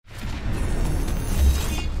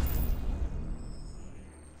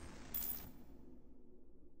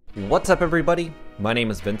What's up, everybody? My name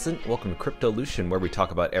is Vincent. Welcome to Cryptolution, where we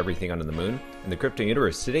talk about everything under the moon in the crypto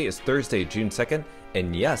universe. Today is Thursday, June 2nd,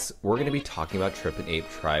 and yes, we're going to be talking about Trippin Ape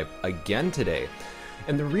Tribe again today.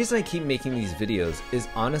 And the reason I keep making these videos is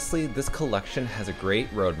honestly, this collection has a great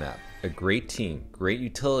roadmap, a great team, great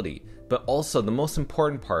utility, but also the most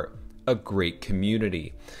important part, a great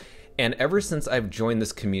community. And ever since I've joined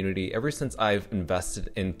this community, ever since I've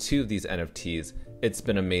invested in two of these NFTs, it's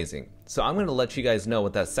been amazing. So I'm going to let you guys know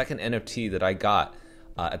what that second NFT that I got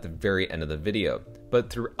at the very end of the video.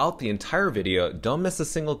 But throughout the entire video, don't miss a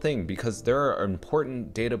single thing, because there are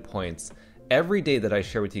important data points every day that I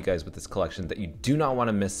share with you guys with this collection that you do not want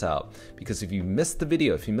to miss out. Because if you miss the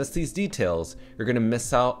video, if you miss these details, you're going to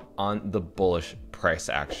miss out on the bullish price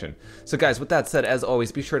action. So guys, with that said, as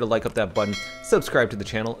always, be sure to like up that button, subscribe to the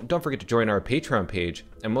channel, don't forget to join our Patreon page,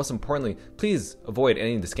 and most importantly, please avoid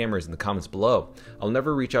any of the scammers in the comments below. I'll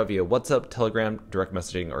never reach out via WhatsApp, Telegram, direct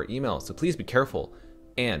messaging, or email, so please be careful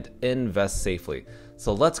and invest safely.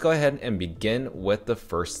 So let's go ahead and begin with the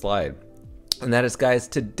first slide. And that is, guys,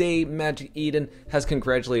 today Magic Eden has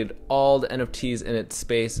congratulated all the NFTs in its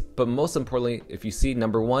space, but most importantly, if you see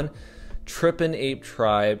number one, Trippin Ape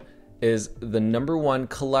Tribe is the number one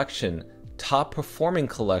collection, top performing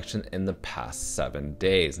collection in the past 7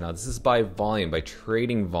 days. Now this is by volume, by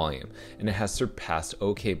trading volume, and it has surpassed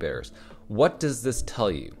OK Bears. What does this tell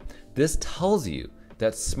you? This tells you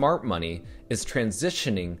that smart money is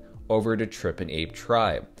transitioning over to Trippin Ape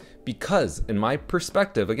Tribe. Because in my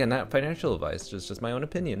perspective, again, not financial advice, just my own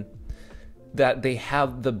opinion, that they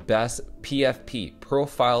have the best PFP,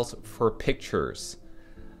 profiles for pictures.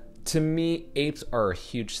 To me, apes are a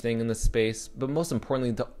huge thing in this space, but most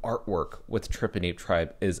importantly, the artwork with Trippin Ape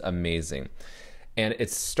Tribe is amazing. And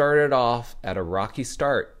it started off at a rocky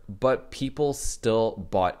start, but people still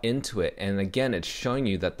bought into it. And again, it's showing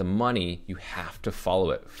you that the money, you have to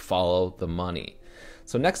follow it. Follow the money.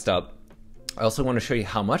 So next up, I also want to show you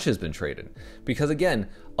how much has been traded, because again,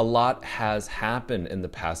 a lot has happened in the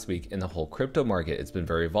past week in the whole crypto market. It's been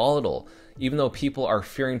very volatile. Even though people are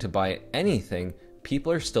fearing to buy anything,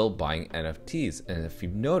 people are still buying NFTs. And if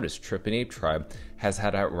you've noticed, Trippin Ape Tribe has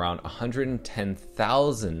had around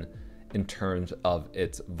 110,000 in terms of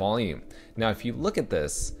its volume. Now, if you look at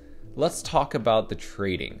this, let's talk about the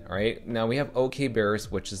trading. All right, now we have OK Bears,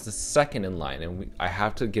 which is the second in line, and I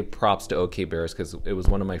have to give props to OK Bears because it was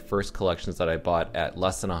one of my first collections that I bought at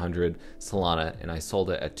less than 100 Solana, and I sold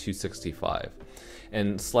it at 265.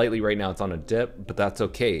 And slightly right now it's on a dip, but that's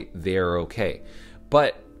okay. They're okay.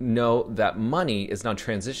 But know that money is now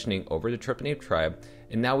transitioning over to Trippin Ape Tribe,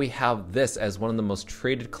 and now we have this as one of the most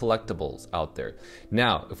traded collectibles out there.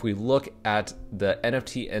 Now, if we look at the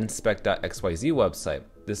nftinspect.xyz website,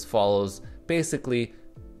 this follows basically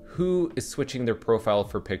who is switching their profile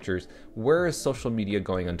for pictures, where is social media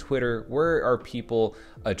going on Twitter, where are people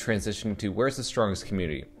transitioning to, where's the strongest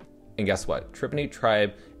community? And guess what? Trippin Ape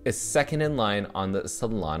Tribe is second in line on the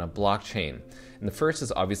Solana blockchain. And the first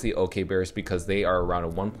is obviously OK Bears, because they are around a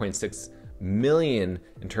 1.6 million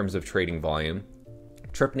in terms of trading volume.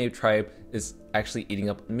 Trippin Ape Tribe is actually eating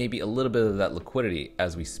up maybe a little bit of that liquidity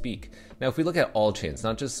as we speak. Now, if we look at all chains,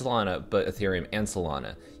 not just Solana, but Ethereum and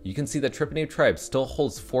Solana, you can see that Trippin Ape Tribe still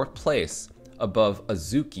holds fourth place above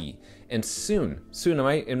Azuki, and soon,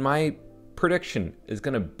 in my prediction, is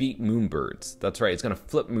going to beat Moonbirds. That's right, it's going to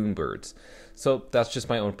flip Moonbirds. So that's just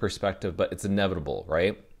my own perspective, but it's inevitable,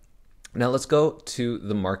 right? Now let's go to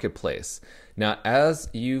the marketplace. Now, as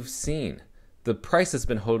you've seen, the price has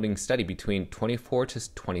been holding steady between 24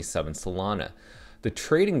 to 27 Solana. The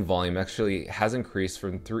trading volume actually has increased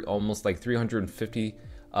from almost like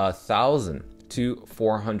 350,000 to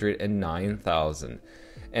 409,000.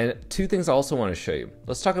 And two things I also want to show you.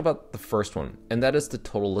 Let's talk about the first one, and that is the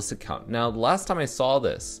total listed count. Now, the last time I saw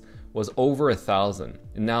this was over 1,000,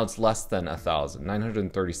 and now it's less than 1,000,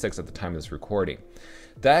 936 at the time of this recording.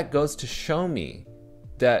 That goes to show me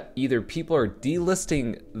that either people are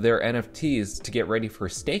delisting their NFTs to get ready for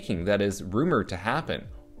staking, that is rumored to happen,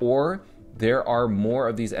 or there are more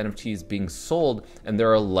of these NFTs being sold and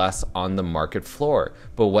there are less on the market floor.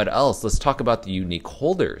 But what else? Let's talk about the unique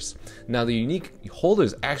holders. Now, the unique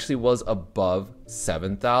holders actually was above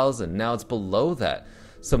 7,000. Now it's below that.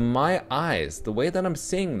 So my eyes, the way that I'm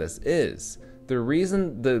seeing this is, the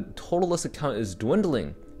reason the total listed count is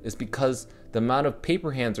dwindling is because the amount of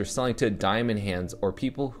paper hands are selling to diamond hands, or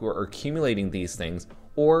people who are accumulating these things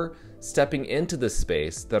or stepping into this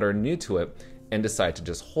space that are new to it and decide to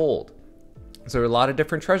just hold. So there are a lot of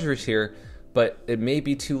different treasures here, but it may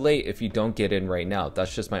be too late if you don't get in right now.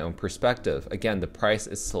 That's just my own perspective. Again, the price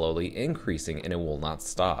is slowly increasing and it will not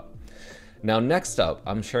stop. Now, next up,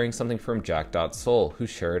 I'm sharing something from Jack.Soul, who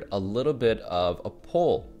shared a little bit of a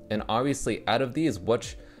poll. And obviously, out of these,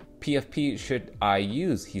 which PFP should I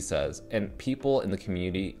use, he says. And people in the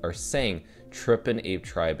community are saying Trippin Ape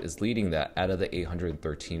Tribe is leading that out of the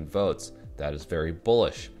 813 votes. That is very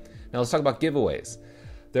bullish. Now, let's talk about giveaways.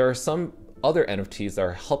 There are some other NFTs that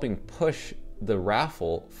are helping push the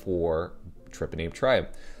raffle for Trippin Ape Tribe.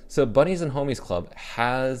 So Bunnies and Homies Club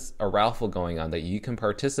has a raffle going on that you can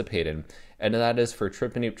participate in, and that is for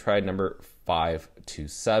Trippin Ape Tribe number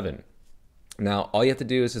 527. Now, all you have to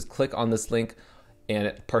do is just click on this link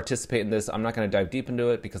and participate in this. I'm not going to dive deep into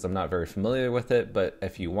it because I'm not very familiar with it, but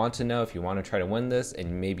if you want to know, if you want to try to win this,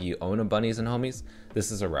 and maybe you own a Bunnies and Homies,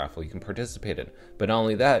 this is a raffle you can participate in. But not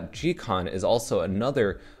only that, G-Con is also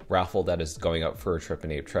another raffle that is going up for a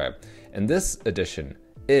Trippin Ape Tribe. And this edition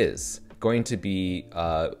is going to be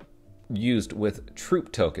used with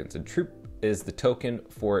Troop tokens, and Troop is the token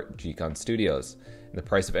for G-Con Studios. And the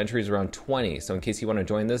price of entry is around 20. So in case you want to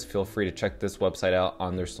join this, feel free to check this website out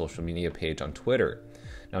on their social media page on Twitter.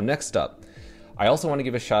 Now, next up, I also want to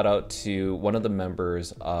give a shout out to one of the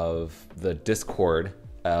members of the Discord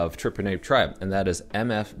of Trippin Ape Tribe, and that is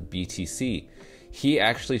MFBTC. He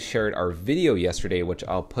actually shared our video yesterday, which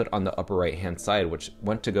I'll put on the upper right hand side, which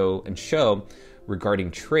went to go and show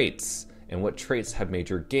regarding traits and what traits have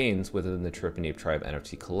major gains within the Trippin Ape Tribe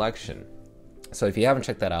NFT collection. So if you haven't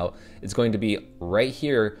checked that out, it's going to be right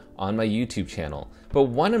here on my YouTube channel. But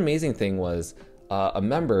one amazing thing was a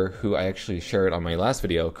member who I actually shared on my last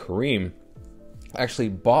video, Kareem, actually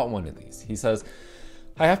bought one of these. He says,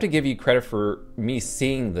 I have to give you credit for me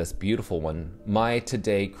seeing this beautiful one, my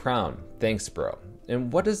today crown. Thanks, bro.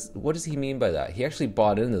 And what does he mean by that? He actually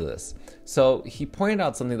bought into this. So he pointed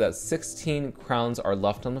out something that 16 crowns are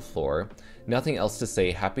left on the floor. Nothing else to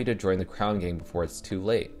say. Happy to join the crown gang before it's too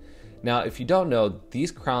late. Now, if you don't know,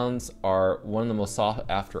 these crowns are one of the most sought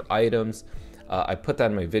after items. I put that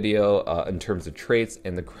in my video in terms of traits,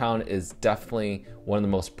 and the crown is definitely one of the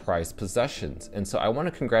most prized possessions. And so I want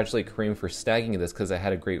to congratulate Kareem for snagging this because it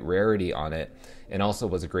had a great rarity on it and also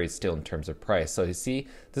was a great steal in terms of price. So you see,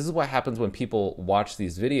 this is what happens when people watch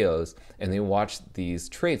these videos and they watch these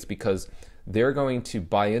traits, because they're going to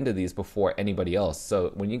buy into these before anybody else.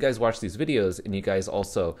 So when you guys watch these videos and you guys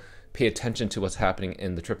also pay attention to what's happening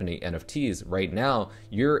in the Trippin Ape NFTs right now,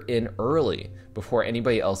 you're in early before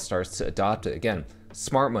anybody else starts to adopt it. Again,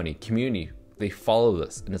 smart money, community, they follow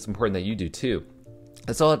this, and it's important that you do too.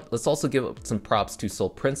 Let's also give some props to Soul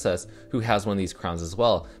Princess, who has one of these crowns as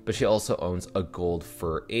well, but she also owns a gold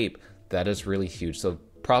fur ape. That is really huge. So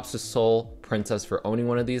props to Soul Princess for owning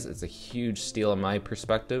one of these. It's a huge steal in my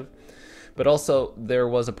perspective. But also, there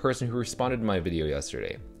was a person who responded to my video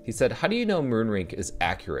yesterday. He said, how do you know Moonrank is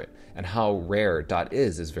accurate and how rare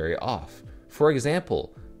 .is very off? For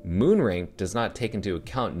example, Moonrank does not take into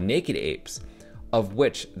account naked apes, of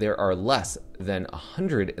which there are less than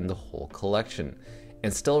 100 in the whole collection,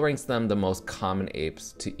 and still ranks them the most common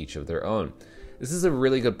apes to each of their own. This is a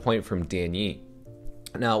really good point from Dan Yee.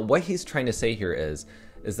 Now, what he's trying to say here is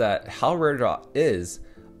that how rare .is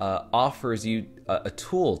offers you a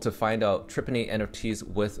tool to find out Trippin Ape NFTs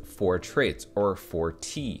with 4 traits, or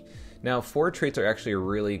 4T. Now, 4 traits are actually a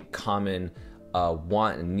really common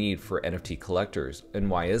want and need for NFT collectors. And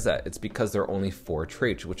why is that? It's because there are only 4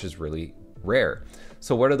 traits, which is really rare.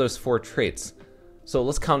 So what are those 4 traits? So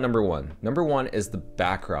let's count number 1. Number 1 is the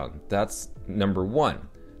background. That's number 1.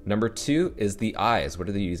 Number 2 is the eyes. What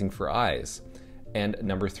are they using for eyes? And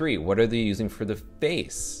number 3, what are they using for the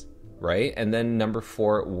face? Right? And then number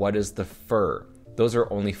 4, what is the fur? Those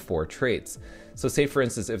are only 4 traits. So say, for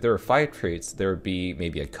instance, if there are 5 traits, there would be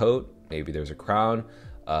maybe a coat, maybe there's a crown,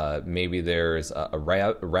 maybe there's a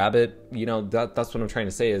rabbit. You know, that's what I'm trying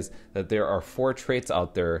to say, is that there are 4 traits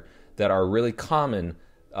out there that are really common,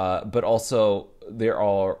 but also they're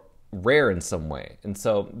all rare in some way. And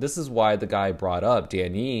so this is why the guy brought up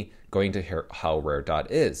Dan Yee going to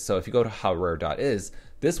howrare.is. So if you go to howrare.is,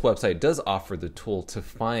 this website does offer the tool to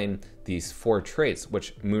find these 4 traits,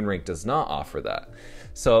 which Moonrank does not offer that.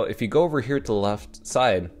 So if you go over here to the left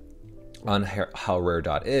side on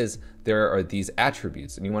howrare.is, there are these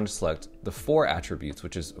attributes, and you want to select the 4 attributes,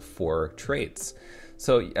 which is 4 traits.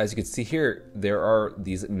 So as you can see here, there are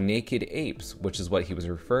these naked apes, which is what he was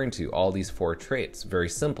referring to, all these 4 traits. Very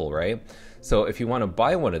simple, right? So if you want to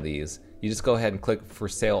buy one of these, you just go ahead and click for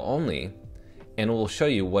sale only, and it will show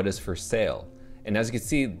you what is for sale. And as you can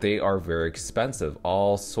see, they are very expensive.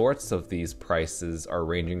 All sorts of these prices are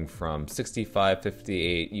ranging from 65,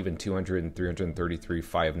 58, even 200, 333,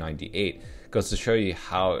 598. Goes to show you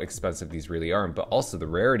how expensive these really are, but also the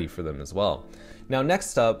rarity for them as well. Now,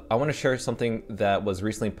 next up, I want to share something that was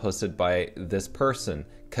recently posted by this person,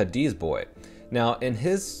 Cadiz Boy. Now, in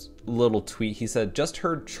his little tweet, he said, "Just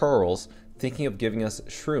heard Charles thinking of giving us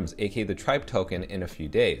shrooms, aka the tribe token, in a few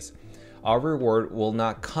days. Our reward will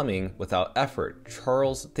not coming without effort.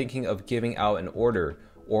 Charles thinking of giving out an order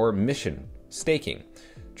or mission, staking.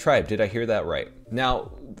 Tribe, did I hear that right?"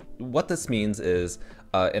 Now, what this means is,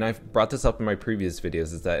 and I've brought this up in my previous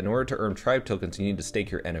videos, is that in order to earn tribe tokens, you need to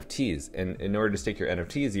stake your NFTs. And in order to stake your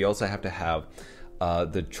NFTs, you also have to have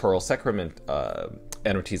the Charles Sacrament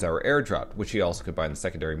NFTs that were airdropped, which you also could buy in the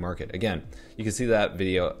secondary market. Again, you can see that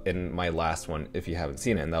video in my last one if you haven't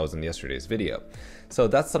seen it, and that was in yesterday's video. So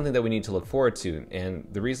that's something that we need to look forward to. And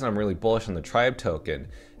the reason I'm really bullish on the tribe token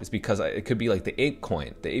is because it could be like the ape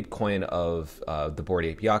coin of the Bored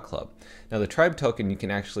Ape Yacht Club. Now, the tribe token you can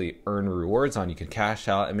actually earn rewards on. You can cash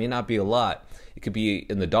out. It may not be a lot. It could be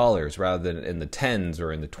in the dollars rather than in the tens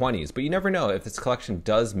or in the 20s. But you never know. If this collection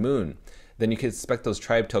does moon, then you can expect those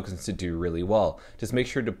tribe tokens to do really well. Just make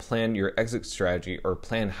sure to plan your exit strategy, or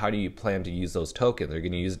plan how do you plan to use those tokens. They're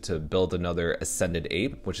going to use it to build another ascended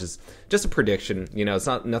ape, which is just a prediction. You know, it's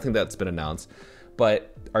not nothing that's been announced.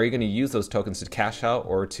 But are you going to use those tokens to cash out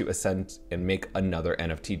or to ascend and make another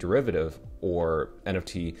NFT derivative or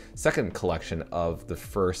NFT second collection of the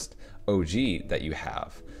first OG that you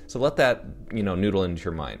have? So let that, noodle into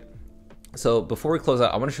your mind. So before we close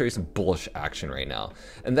out, I want to show you some bullish action right now,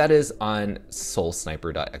 and that is on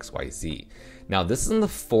soulsniper.xyz. Now, this is in the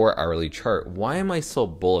 4-hourly chart. Why am I so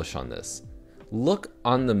bullish on this? Look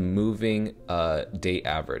on the moving day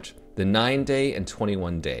average, the 9-day and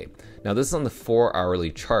 21-day. Now, this is on the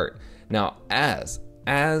 4-hourly chart. Now, as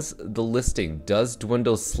the listing does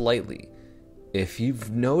dwindle slightly, if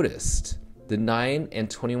you've noticed, the 9 and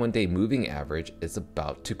 21-day moving average is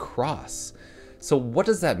about to cross. So what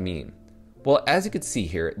does that mean? Well, as you can see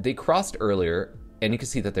here, they crossed earlier, and you can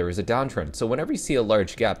see that there was a downtrend. So whenever you see a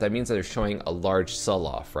large gap, that means that they're showing a large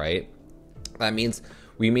sell-off, right? That means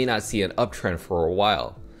we may not see an uptrend for a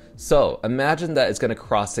while. So imagine that it's going to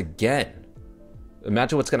cross again.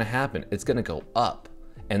 Imagine what's going to happen. It's going to go up,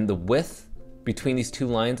 and the width between these two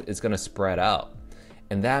lines is going to spread out.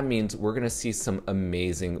 And that means we're going to see some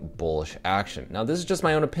amazing bullish action. Now, this is just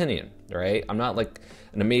my own opinion, right? I'm not like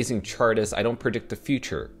an amazing chartist. I don't predict the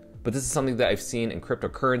future. But this is something that I've seen in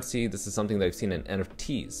cryptocurrency. This is something that I've seen in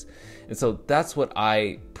NFTs. And so that's what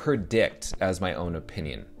I predict as my own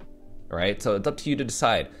opinion. All right. So it's up to you to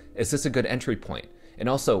decide, is this a good entry point? And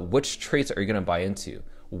also, which traits are you going to buy into?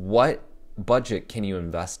 What budget can you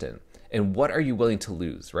invest in? And what are you willing to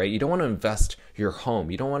lose, right? You don't want to invest your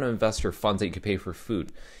home. You don't want to invest your funds that you could pay for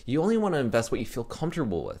food. You only want to invest what you feel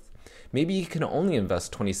comfortable with. Maybe you can only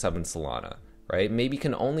invest 27 Solana, right? Maybe you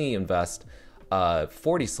can only invest 40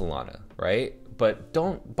 Solana, right? But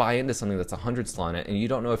don't buy into something that's 100 Solana and you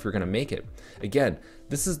don't know if you're going to make it. Again,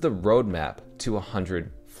 this is the roadmap to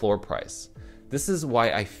 100 floor price. This is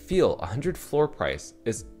why I feel 100 floor price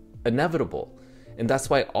is inevitable. And that's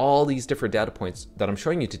why all these different data points that I'm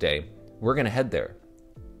showing you today, we're going to head there.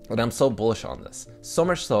 And I'm so bullish on this. So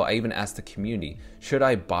much so, I even asked the community, should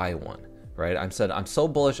I buy one? Right? I said, I'm so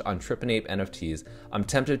bullish on Trippin Ape NFTs, I'm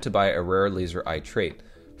tempted to buy a rare laser eye trait.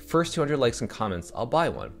 First 200 likes and comments, I'll buy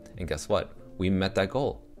one. And guess what? We met that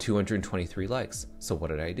goal, 223 likes. So what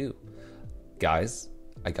did I do? Guys,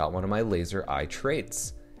 I got one of my laser eye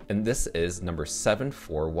traits, and this is number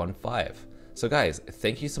 7415. So guys,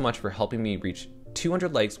 thank you so much for helping me reach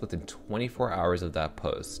 200 likes within 24 hours of that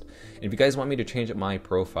post. And if you guys want me to change up my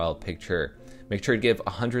profile picture, make sure to give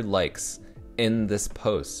 100 likes in this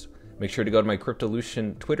post. Make sure to go to my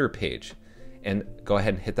Cryptolution Twitter page and go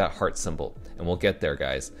ahead and hit that heart symbol, and we'll get there,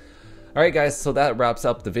 guys. All right, guys, so that wraps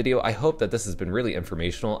up the video. I hope that this has been really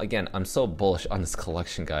informational. Again, I'm so bullish on this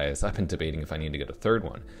collection, guys. I've been debating if I need to get a third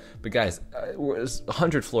one. But guys,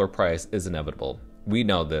 100 floor price is inevitable. We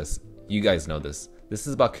know this. You guys know this. This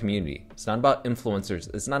is about community. It's not about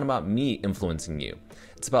influencers. It's not about me influencing you.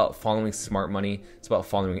 It's about following smart money. It's about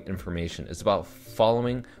following information. It's about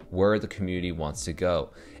following where the community wants to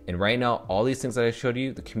go. And right now, all these things that I showed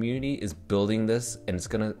you, the community is building this, and it's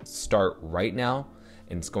going to start right now,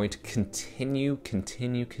 and it's going to continue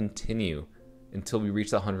until we reach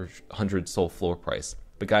the 100 soul floor price.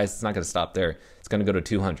 But guys, it's not going to stop there. It's going to go to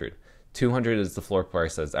 200. 200 is the floor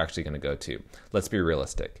price that it's actually going to go to. Let's be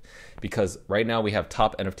realistic, because right now we have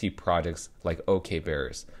top NFT projects like OK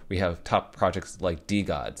Bears. We have top projects like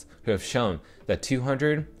DGods who have shown that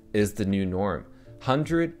 200 is the new norm.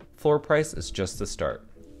 100 floor price is just the start.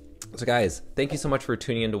 So guys, thank you so much for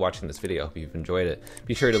tuning in to watching this video. I hope you've enjoyed it.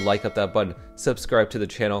 Be sure to like up that button, subscribe to the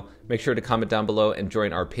channel, make sure to comment down below, and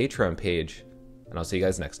join our Patreon page and I'll see you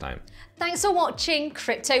guys next time. Thanks for watching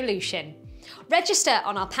Cryptolution. Register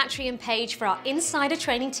on our Patreon page for our insider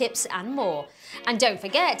training tips and more. And don't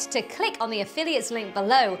forget to click on the affiliates link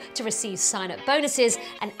below to receive sign-up bonuses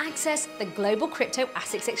and access the Global Crypto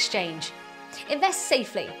Assets Exchange. Invest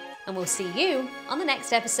safely, and we'll see you on the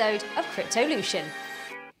next episode of Cryptolution.